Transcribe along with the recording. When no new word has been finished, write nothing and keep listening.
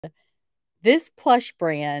This plush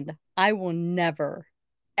brand, I will never,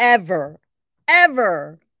 ever,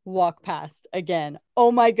 ever walk past again.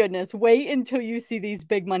 Oh my goodness. Wait until you see these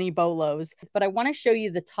big money bolos. But I want to show you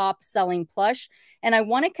the top selling plush, and I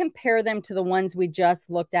want to compare them to the ones we just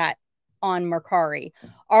looked at on Mercari.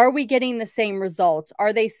 Are we getting the same results?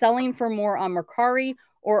 Are they selling for more on Mercari,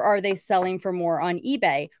 or are they selling for more on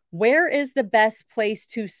eBay? Where is the best place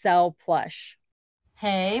to sell plush?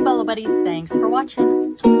 Hey, Bolo buddies, thanks for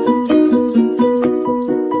watching.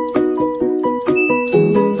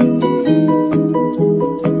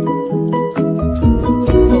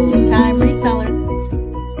 Full-time reseller.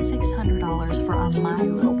 $600 for a My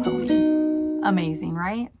Little Pony. Amazing,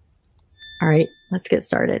 right? All right, let's get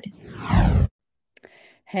started.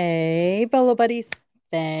 Hey, Bolo buddies.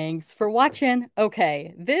 Thanks for watching.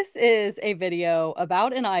 Okay, this is a video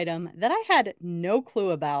about an item that I had no clue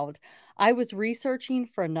about. I was researching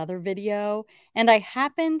for another video and I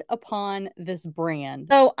happened upon this brand.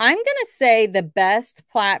 So I'm going to say the best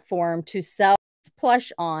platform to sell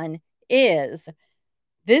plush on is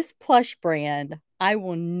this plush brand. I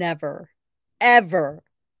will never, ever,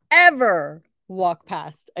 ever walk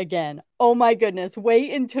past again. Oh my goodness.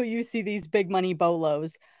 Wait until you see these big money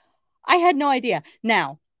bolos. I had no idea.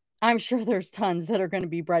 Now, I'm sure there's tons that are going to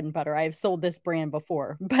be bread and butter. I have sold this brand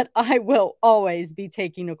before, but I will always be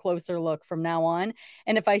taking a closer look from now on.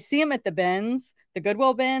 And if I see them at the bins, the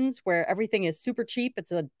Goodwill bins, where everything is super cheap,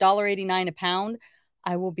 it's $1.89 a pound,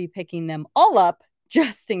 I will be picking them all up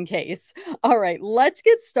just in case. All right, let's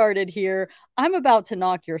get started here. I'm about to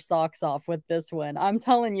knock your socks off with this one. I'm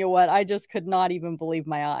telling you what, I just could not even believe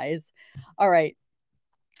my eyes. All right.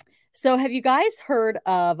 So have you guys heard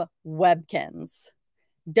of Webkinz?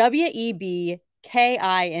 W-E-B-K-I-N-Z.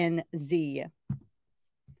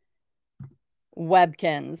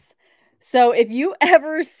 Webkinz. So if you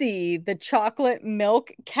ever see the chocolate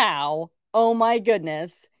milk cow, oh my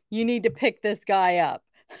goodness, you need to pick this guy up.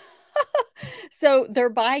 So they're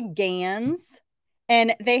by Gans,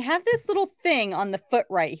 and they have this little thing on the foot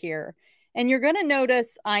right here. And you're going to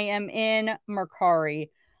notice I am in Mercari.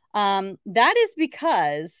 That is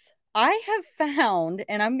because I have found,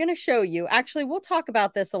 and I'm going to show you, actually, we'll talk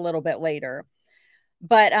about this a little bit later,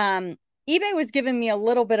 but eBay was giving me a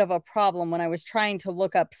little bit of a problem when I was trying to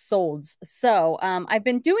look up solds. So I've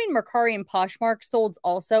been doing Mercari and Poshmark solds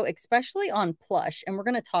also, especially on plush, and we're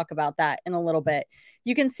going to talk about that in a little bit.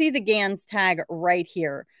 You can see the Gans tag right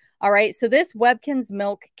here. All right, so this Webkinz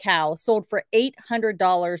milk cow sold for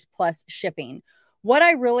 $800 plus shipping. What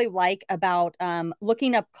I really like about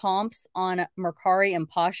looking up comps on Mercari and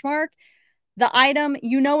Poshmark, the item,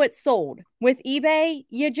 you know it's sold. With eBay,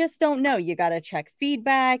 you just don't know. You got to check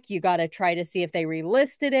feedback. You got to try to see if they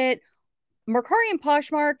relisted it. Mercari and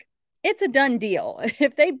Poshmark, it's a done deal.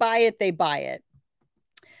 If they buy it, they buy it.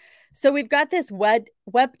 So we've got this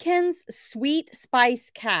Webkinz Sweet Spice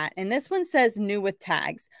Cat, and this one says new with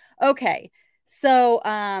tags. Okay, so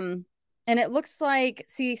and it looks like,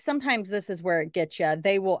 see, sometimes this is where it gets you.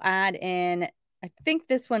 They will add in, I think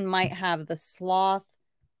this one might have the sloth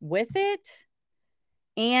with it,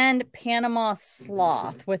 and Panama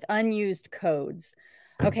sloth with unused codes.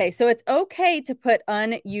 Okay, so it's okay to put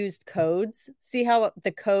unused codes. See how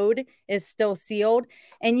the code is still sealed?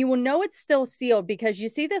 And you will know it's still sealed because you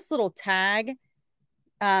see this little tag,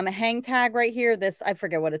 hang tag right here. This, I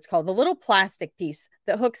forget what it's called, the little plastic piece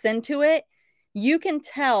that hooks into it. You can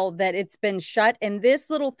tell that it's been shut, and this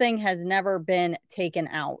little thing has never been taken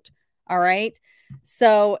out. All right.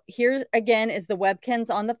 So here again is the Webkinz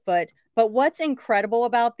on the foot. But what's incredible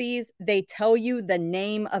about these, they tell you the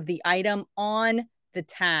name of the item on the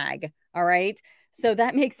tag. All right. So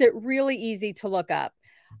that makes it really easy to look up.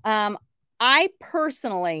 I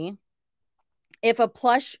personally, if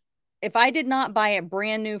I did not buy it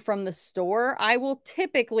brand new from the store, I will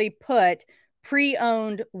typically put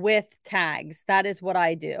pre-owned with tags. That is what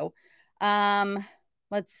I do.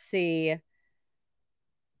 Let's see.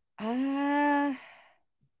 I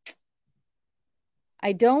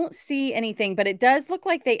don't see anything, but it does look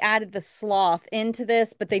like they added the sloth into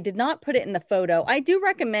this, but they did not put it in the photo. I do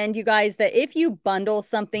recommend you guys that if you bundle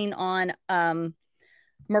something on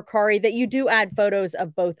Mercari, that you do add photos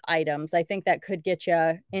of both items. I think that could get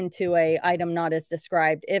you into a item not as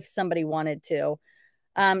described if somebody wanted to.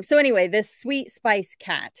 So anyway, this Sweet Spice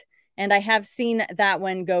Cat. And I have seen that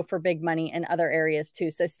one go for big money in other areas too.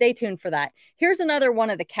 So stay tuned for that. Here's another one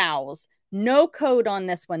of the cows. No code on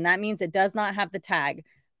this one. That means it does not have the tag.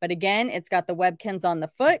 But again, it's got the Webkinz on the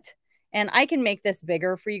foot. And I can make this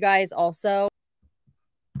bigger for you guys also.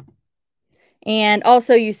 And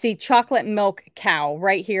also you see chocolate milk cow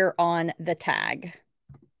right here on the tag.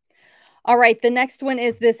 All right, the next one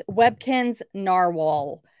is this Webkinz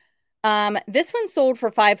Narwhal. This one sold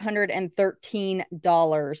for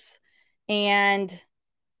 $513. And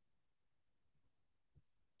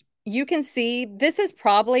you can see this is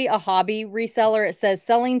probably a hobby reseller. It says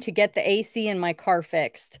selling to get the AC in my car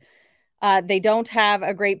fixed. They don't have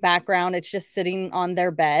a great background. It's just sitting on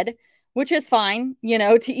their bed, which is fine, you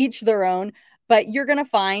know, to each their own. But you're going to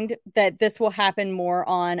find that this will happen more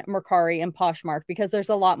on Mercari and Poshmark because there's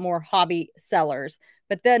a lot more hobby sellers.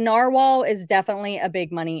 But the Narwhal is definitely a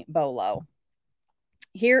big money bolo.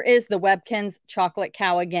 Here is the Webkinz chocolate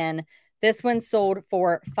cow again. This one sold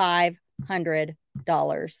for $500.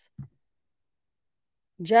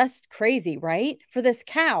 Just crazy, right? For this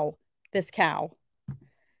cow.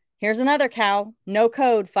 Here's another cow, no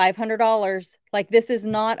code, $500. Like, this is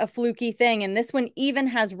not a fluky thing. And this one even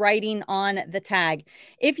has writing on the tag.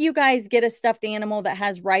 If you guys get a stuffed animal that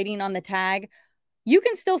has writing on the tag, you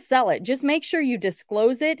can still sell it. Just make sure you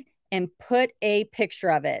disclose it and put a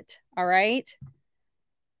picture of it. All right.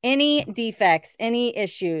 Any defects, any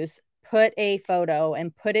issues, put a photo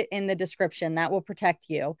and put it in the description. That will protect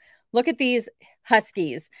you. Look at these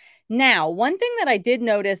huskies. Now, one thing that I did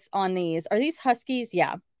notice on these, are these huskies?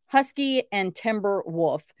 Yeah. Husky and Timber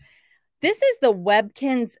Wolf. This is the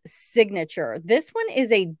Webkinz signature. This one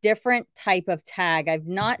is a different type of tag. I've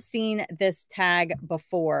not seen this tag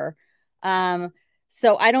before.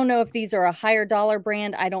 So I don't know if these are a higher dollar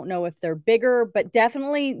brand. I don't know if they're bigger, but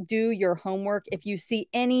definitely do your homework. If you see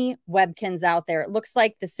any Webkinz out there, it looks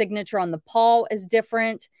like the signature on the paw is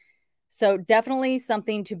different. So definitely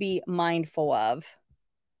something to be mindful of.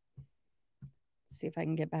 Let's see if I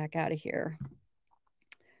can get back out of here.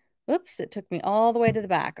 Oops, it took me all the way to the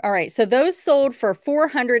back. All right, so those sold for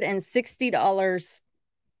 $460,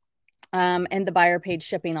 and the buyer paid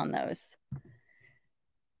shipping on those.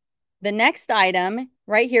 The next item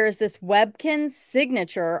right here is this Webkinz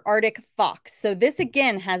signature Arctic Fox. So this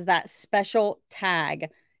again has that special tag.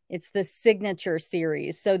 It's the signature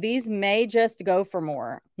series. So these may just go for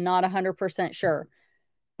more. Not 100% sure,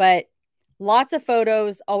 but lots of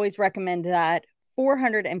photos. Always recommend that.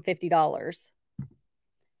 $450.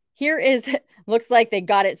 Here is, looks like they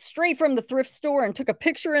got it straight from the thrift store and took a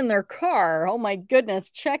picture in their car. Oh my goodness,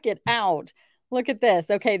 check it out. Look at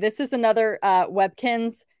this. Okay, this is another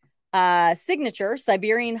Webkinz signature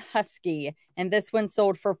Siberian Husky, and this one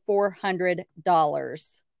sold for $400.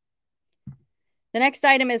 The next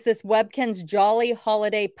item is this Webkinz Jolly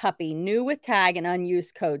Holiday Puppy, new with tag and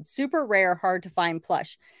unused code. Super rare, hard to find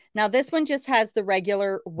plush. Now this one just has the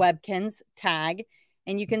regular Webkinz tag.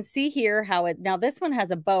 And you can see here how it, now this one has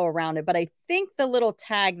a bow around it, but I think the little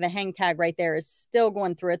tag, the hang tag right there is still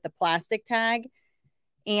going through it, the plastic tag.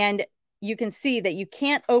 And you can see that you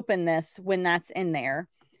can't open this when that's in there.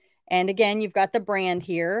 And again, you've got the brand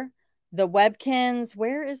here. The Webkinz,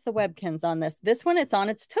 where is the Webkinz on this? This one, it's on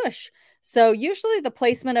its tush. So usually the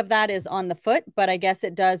placement of that is on the foot, but I guess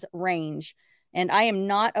it does range. And I am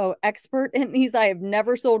not an expert in these. I have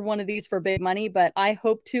never sold one of these for big money, but I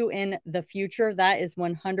hope to in the future. That is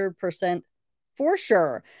 100% for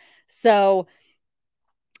sure. So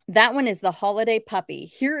that one is the Holiday Puppy.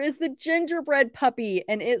 Here is the Gingerbread Puppy,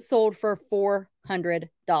 and it sold for $400.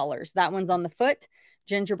 That one's on the foot.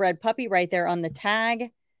 Gingerbread Puppy right there on the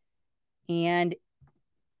tag. And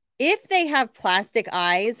if they have plastic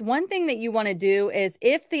eyes, one thing that you want to do is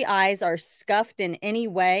if the eyes are scuffed in any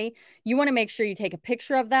way, you want to make sure you take a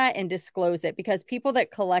picture of that and disclose it, because people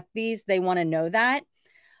that collect these, they want to know that.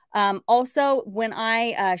 Also, when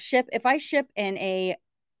I ship, if I ship in a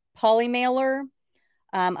PolyMailer,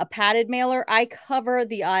 a padded mailer, I cover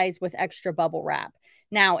the eyes with extra bubble wrap.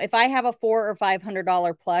 Now, if I have a $400 or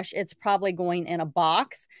 $500 plush, it's probably going in a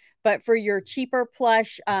box. But for your cheaper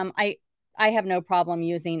plush, I have no problem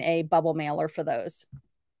using a bubble mailer for those.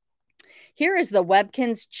 Here is the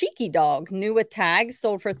Webkinz Cheeky Dog, new with tags,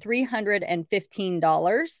 sold for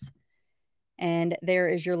 $315. And there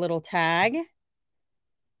is your little tag.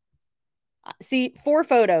 See, 4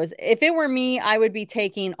 photos. If it were me, I would be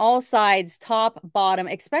taking all sides, top, bottom,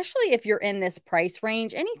 especially if you're in this price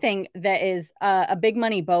range. Anything that is a big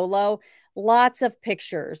money bolo, lots of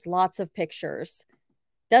pictures, lots of pictures.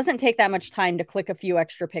 Doesn't take that much time to click a few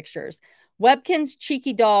extra pictures. Webkinz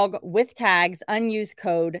Cheeky Dog with tags, unused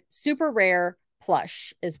code, super rare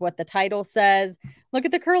plush is what the title says. Look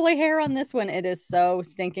at the curly hair on this one. It is so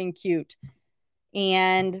stinking cute.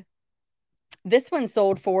 And this one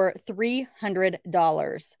sold for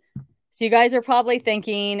 $300. So you guys are probably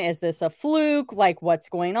thinking, is this a fluke? Like, what's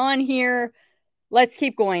going on here? Let's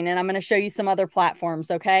keep going, and I'm going to show you some other platforms,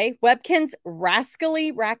 okay? Webkinz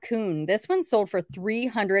Rascally Raccoon. This one sold for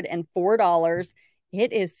 $304.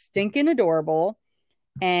 It is stinking adorable.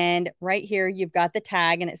 And right here, you've got the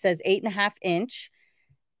tag and it says 8.5 inch.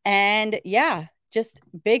 And yeah, just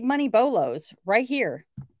big money bolos right here.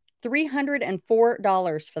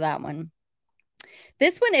 $304 for that one.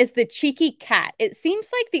 This one is the Cheeky Cat. It seems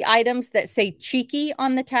like the items that say cheeky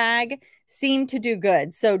on the tag seem to do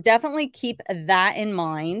good. So definitely keep that in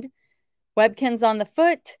mind. Webkinz on the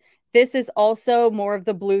foot. This is also more of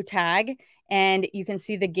the blue tag. And you can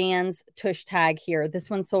see the Gans tush tag here. This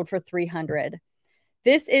one sold for $300.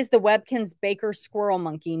 This is the Webkinz Baker Squirrel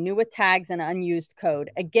Monkey, new with tags and unused code.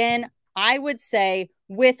 Again, I would say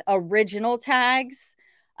with original tags.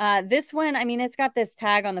 This one, I mean, it's got this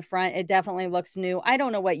tag on the front. It definitely looks new. I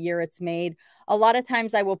don't know what year it's made. A lot of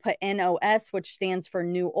times I will put NOS, which stands for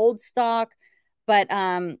new old stock. But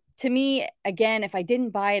to me, again, if I didn't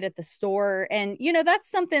buy it at the store, and, you know, that's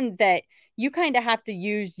something that you kind of have to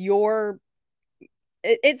use your,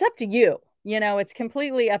 it's up to you. You know, it's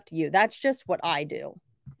completely up to you. That's just what I do.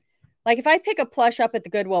 Like if I pick a plush up at the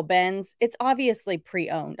Goodwill Bins, it's obviously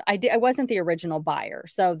pre-owned. I wasn't the original buyer.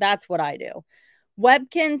 So that's what I do.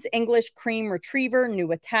 Webkinz English Cream Retriever, new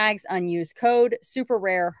with tags, unused code, super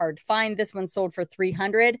rare, hard to find. This one sold for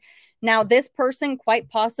 $300. Now, this person quite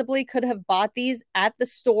possibly could have bought these at the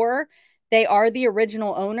store. They are the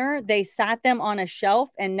original owner. They sat them on a shelf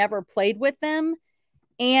and never played with them.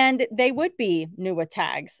 And they would be new with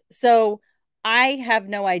tags. So I have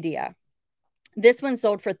no idea. This one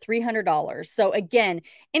sold for $300. So again,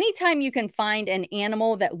 anytime you can find an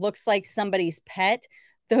animal that looks like somebody's pet,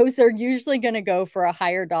 those are usually going to go for a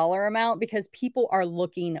higher dollar amount because people are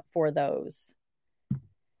looking for those.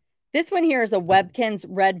 This one here is a Webkinz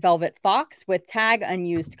Red Velvet Fox with tag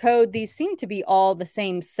unused code. These seem to be all the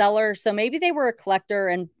same seller. So maybe they were a collector.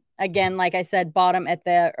 And again, like I said, bought them at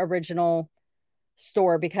the original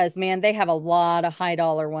store because, man, they have a lot of high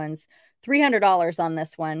dollar ones. $300 on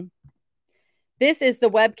this one. This is the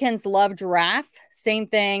Webkinz Love Giraffe. Same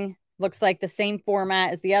thing. Looks like the same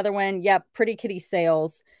format as the other one. Yep, Pretty Kitty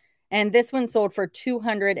sales. And this one sold for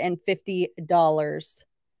 $250.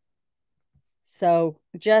 So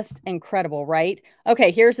just incredible, right?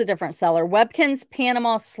 Okay, here's a different seller. Webkinz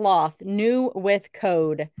Panama Sloth, new with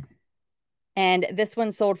code. And this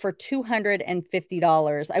one sold for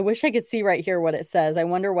 $250. I wish I could see right here what it says. I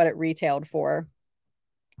wonder what it retailed for.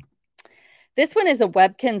 This one is a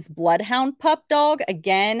Webkinz Bloodhound Pup Dog.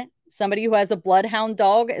 Again, somebody who has a Bloodhound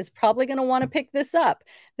dog is probably going to want to pick this up.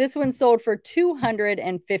 This one sold for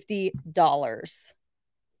 $250.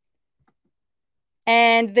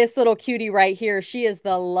 And this little cutie right here, she is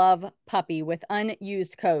the Love Puppy with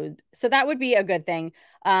unused code. So that would be a good thing.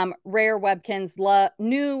 Rare Webkinz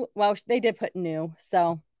new. Well, they did put new.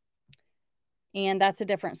 So, and that's a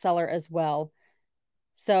different seller as well.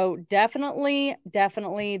 So definitely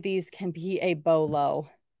these can be a bolo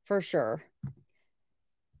for sure.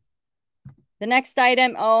 The next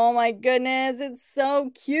item, oh my goodness, it's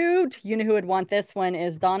so cute. You know who would want this one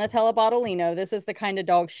is Donatella Bottolino. This is the kind of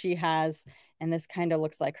dog she has. And this kind of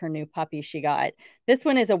looks like her new puppy she got. This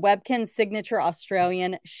one is a Webkinz Signature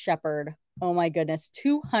Australian Shepherd. Oh my goodness,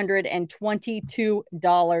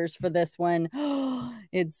 $222 for this one.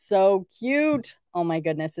 It's so cute. Oh my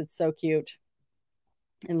goodness, it's so cute.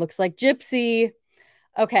 It looks like Gypsy.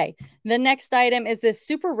 Okay, the next item is this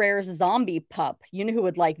super rare zombie pup. You know who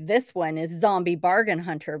would like this one is Zombie Bargain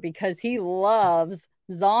Hunter because he loves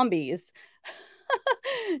zombies.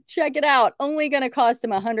 Check it out. Only going to cost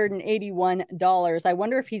him $181. I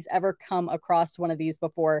wonder if he's ever come across one of these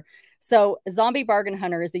before. So Zombie Bargain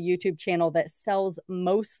Hunter is a YouTube channel that sells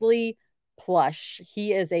mostly plush.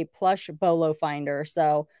 He is a plush bolo finder.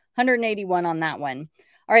 So $181 on that one.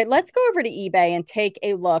 All right, let's go over to eBay and take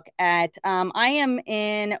a look at, I am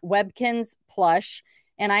in Webkinz Plush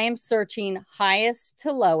and I am searching highest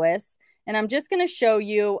to lowest. And I'm just going to show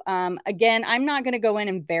you, again, I'm not going to go in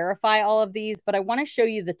and verify all of these, but I want to show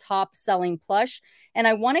you the top selling plush. And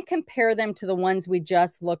I want to compare them to the ones we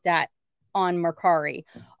just looked at on Mercari.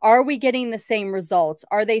 Are we getting the same results?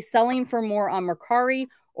 Are they selling for more on Mercari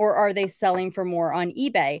or are they selling for more on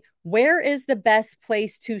eBay? Where is the best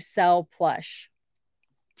place to sell plush?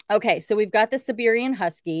 Okay, so we've got the Siberian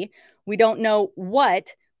Husky. We don't know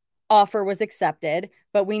what offer was accepted,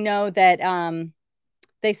 but we know that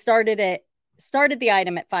they started the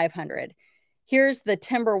item at $500. Here's the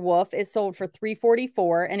Timber Wolf. It sold for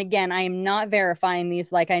 $344. And again, I am not verifying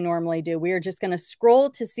these like I normally do. We are just going to scroll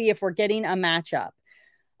to see if we're getting a matchup.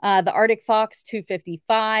 The Arctic Fox,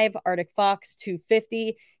 $255. Arctic Fox,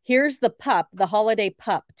 $250. Here's the pup, the Holiday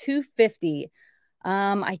Pup, $250.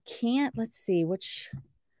 I can't, let's see, which,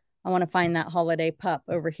 I want to find that Holiday Pup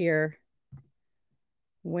over here.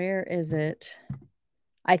 Where is it?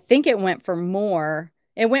 I think it went for more.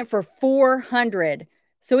 It went for 400.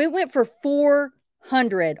 So it went for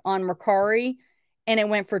 400 on Mercari and it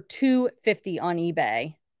went for 250 on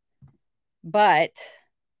eBay. But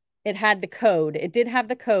it had the code. It did have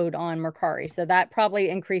the code on Mercari, so that probably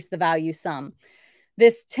increased the value some.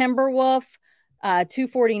 This Timberwolf,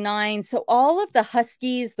 249. So all of the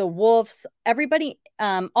Huskies, the Wolves, everybody,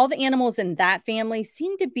 all the animals in that family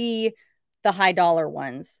seem to be the high dollar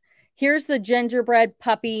ones. Here's the gingerbread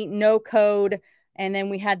puppy, no code. And then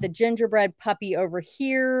we had the gingerbread puppy over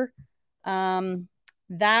here.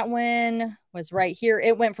 That one was right here.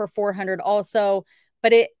 It went for 400 also,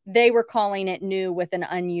 but they were calling it new with an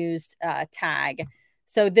unused tag.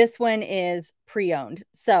 So this one is pre-owned.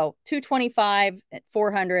 So 225,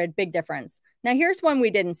 400, big difference. Now here's one we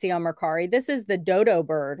didn't see on Mercari. This is the dodo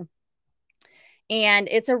bird. And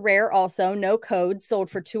it's a rare also, no code, sold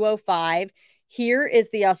for 205. Here is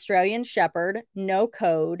the Australian Shepherd, no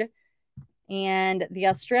code. And the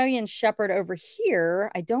Australian Shepherd over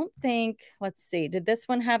here, I don't think, let's see, did this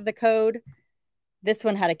one have the code? This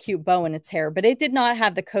one had a cute bow in its hair, but it did not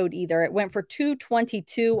have the code either. It went for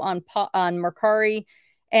 222 on Mercari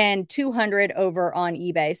and 200 over on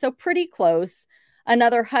eBay. So pretty close.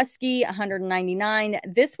 Another Husky, 199.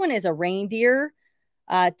 This one is a reindeer,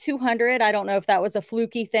 200. I don't know if that was a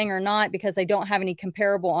fluky thing or not because I don't have any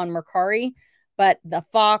comparable on Mercari, but the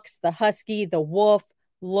fox, the Husky, the wolf,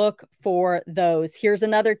 look for those. Here's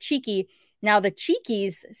another cheeky. Now the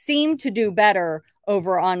cheekies seem to do better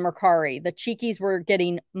over on Mercari. The cheekies were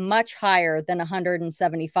getting much higher than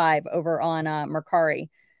 175 over on Mercari.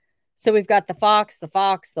 So we've got the fox,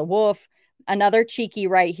 the wolf, another cheeky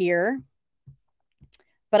right here.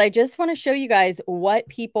 But I just want to show you guys what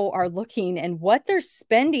people are looking and what they're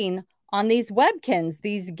spending on these Webkinz,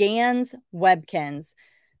 these Gans Webkinz.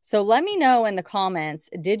 So let me know in the comments,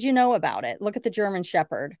 did you know about it? Look at the German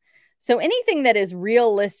Shepherd. So anything that is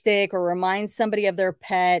realistic or reminds somebody of their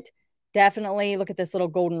pet, definitely. Look at this little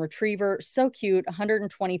golden retriever. So cute.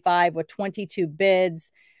 125 with 22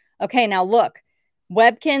 bids. Okay, now look.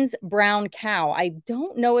 Webkinz brown cow. I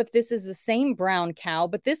don't know if this is the same brown cow,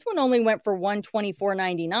 but this one only went for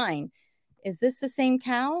 $124.99. Is this the same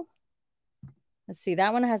cow? Let's see.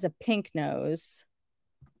 That one has a pink nose.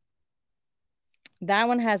 That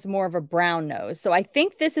one has more of a brown nose. So I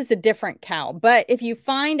think this is a different cow. But if you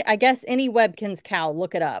find, I guess, any Webkinz cow,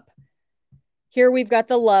 look it up. Here we've got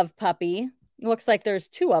the love puppy. It looks like there's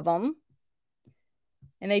two of them.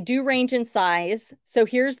 And they do range in size. So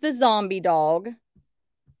here's the zombie dog.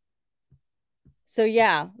 So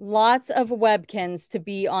yeah, lots of Webkinz to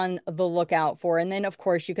be on the lookout for. And then, of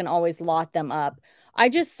course, you can always lot them up. I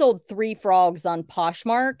just sold 3 frogs on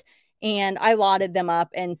Poshmark. And I lotted them up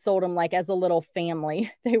and sold them like as a little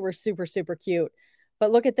family. They were super, super cute.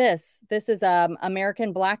 But look at this. This is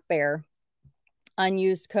American Black Bear.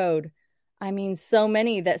 Unused code. I mean, so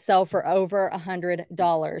many that sell for over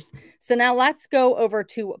 $100. So now let's go over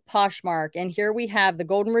to Poshmark. And here we have the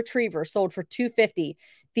Golden Retriever sold for $250.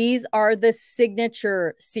 These are the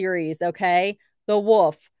signature series, okay? The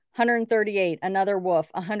Wolf, 138. Another Wolf,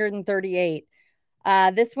 138.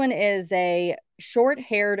 This one is a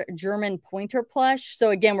short-haired German pointer plush. So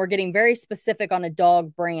again, we're getting very specific on a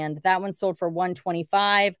dog brand. That one sold for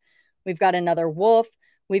 $125. We've got another wolf.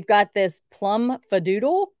 We've got this plum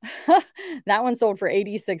fadoodle. That one sold for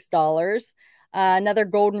 $86. Another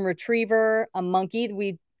golden retriever, a monkey.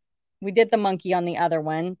 We did the monkey on the other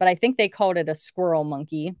one, but I think they called it a squirrel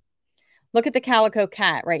monkey. Look at the calico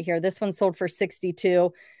cat right here. This one sold for $62.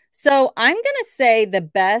 So I'm going to say the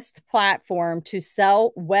best platform to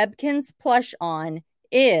sell Webkinz plush on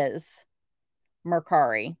is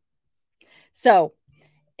Mercari. So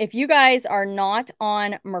if you guys are not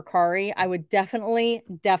on Mercari, I would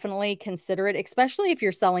definitely consider it, especially if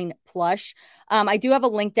you're selling plush. I do have a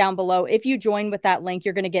link down below. If you join with that link,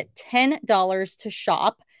 you're going to get $10 to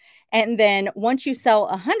shop. And then once you sell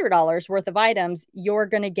 $100 worth of items, you're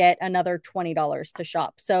going to get another $20 to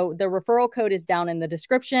shop. So the referral code is down in the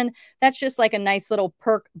description. That's just like a nice little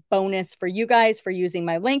perk bonus for you guys for using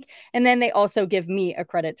my link. And then they also give me a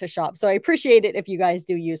credit to shop. So I appreciate it if you guys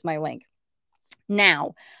do use my link.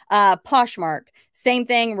 Now, Poshmark, same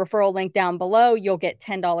thing, referral link down below. You'll get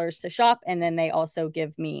 $10 to shop, and then they also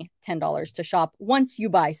give me $10 to shop once you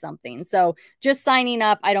buy something. So just signing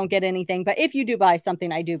up, I don't get anything, but if you do buy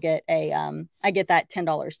something, I do get I get that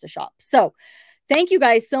 $10 to shop. So thank you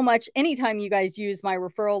guys so much. Anytime you guys use my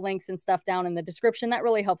referral links and stuff down in the description, that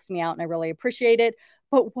really helps me out, and I really appreciate it.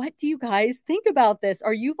 But what do you guys think about this?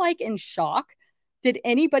 Are you like in shock? Did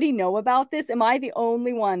anybody know about this? Am I the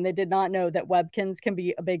only one that did not know that Webkinz can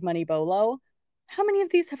be a big money bolo? How many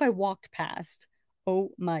of these have I walked past?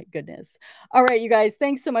 Oh my goodness. All right, you guys,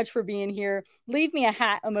 thanks so much for being here. Leave me a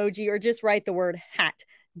hat emoji or just write the word hat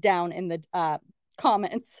down in the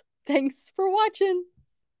comments. Thanks for watching.